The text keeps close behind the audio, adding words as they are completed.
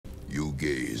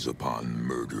gaze upon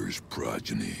murder's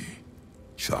progeny,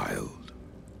 child?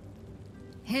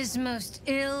 His most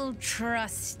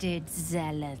ill-trusted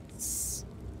zealots.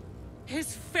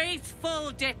 His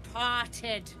faithful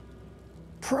departed.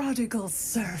 Prodigal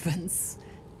servants,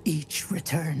 each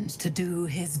returns to do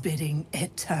his bidding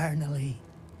eternally.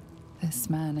 This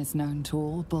man is known to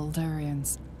all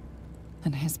Baldurians,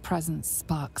 and his presence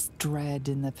sparks dread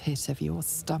in the pit of your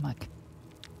stomach.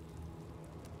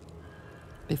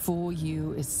 Before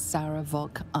you is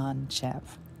Saravok Arnchev,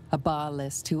 a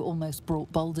Baalist who almost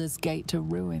brought Baldur's Gate to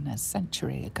ruin a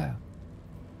century ago.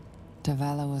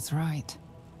 Davella was right.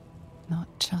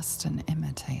 Not just an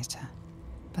imitator,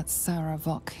 but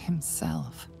Saravok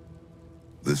himself.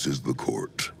 This is the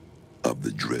court of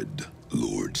the Dread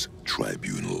Lord's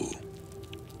Tribunal.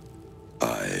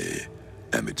 I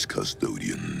am its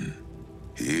custodian.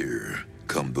 Here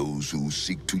come those who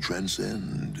seek to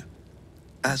transcend,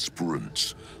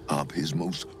 aspirants of his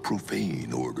most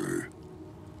profane order,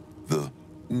 the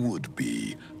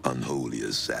would-be unholy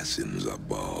assassins of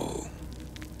Baal.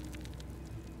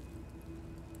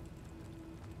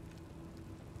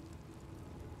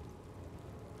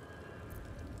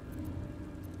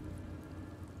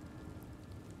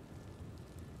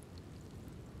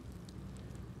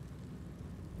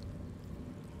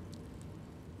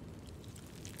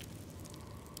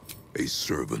 A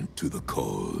servant to the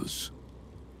cause,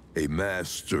 a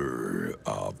master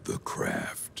of the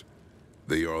craft.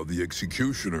 They are the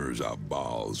executioners of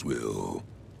Baal's will,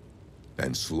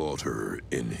 and slaughter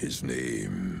in his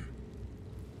name.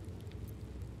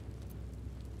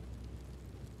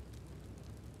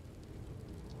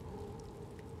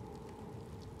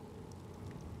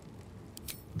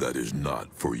 That is not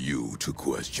for you to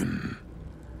question.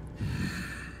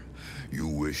 You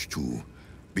wish to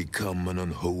become an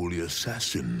unholy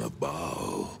assassin of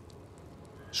Baal.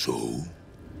 So,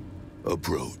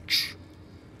 approach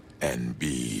and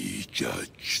be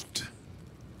judged.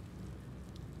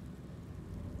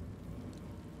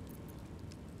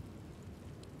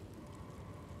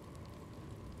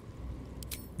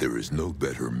 There is no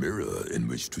better mirror in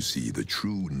which to see the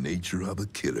true nature of a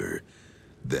killer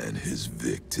than his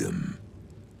victim.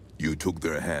 You took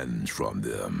their hands from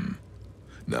them.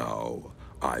 Now,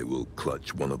 I will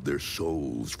clutch one of their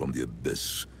souls from the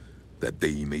abyss, that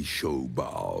they may show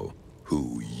Baal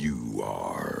who you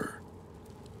are.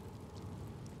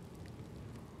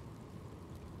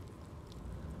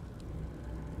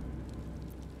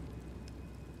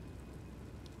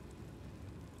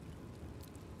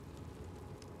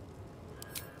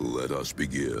 Let us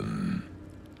begin.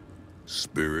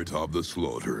 Spirit of the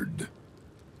slaughtered,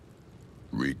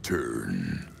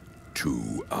 return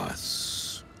to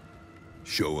us.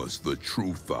 Show us the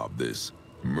truth of this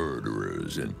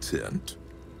murderer's intent,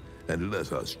 and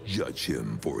let us judge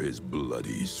him for his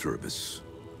bloody service.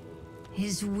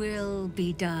 His will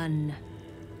be done.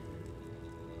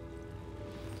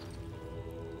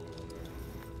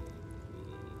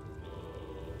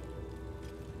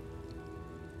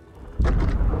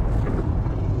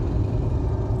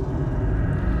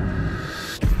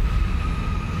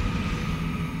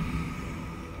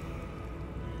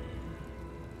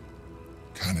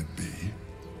 Can it be?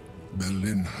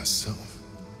 Berlin herself,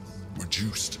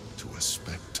 reduced to a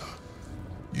specter.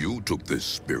 You took this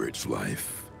spirit's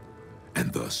life,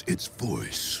 and thus its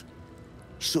voice.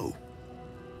 So,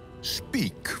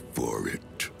 speak for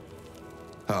it.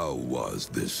 How was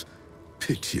this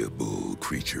pitiable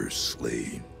creature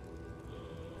slain?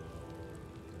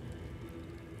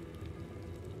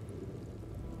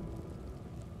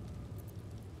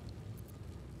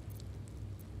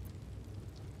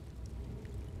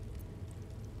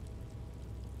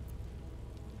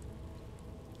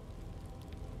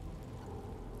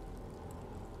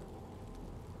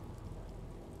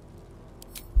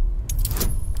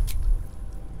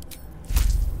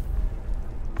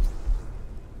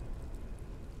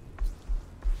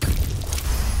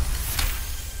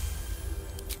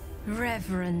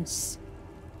 Reverence.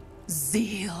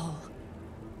 Zeal.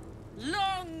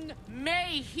 Long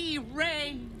may he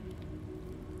reign.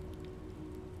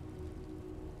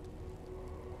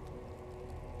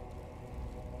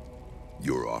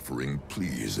 Your offering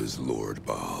pleases Lord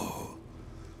Baal.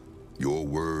 Your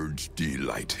words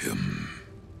delight him.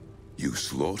 You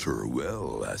slaughter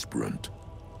well, aspirant.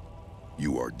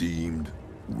 You are deemed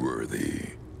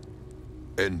worthy.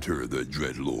 Enter the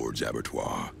Dreadlord's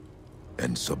abattoir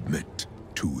and submit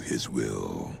to his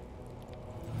will.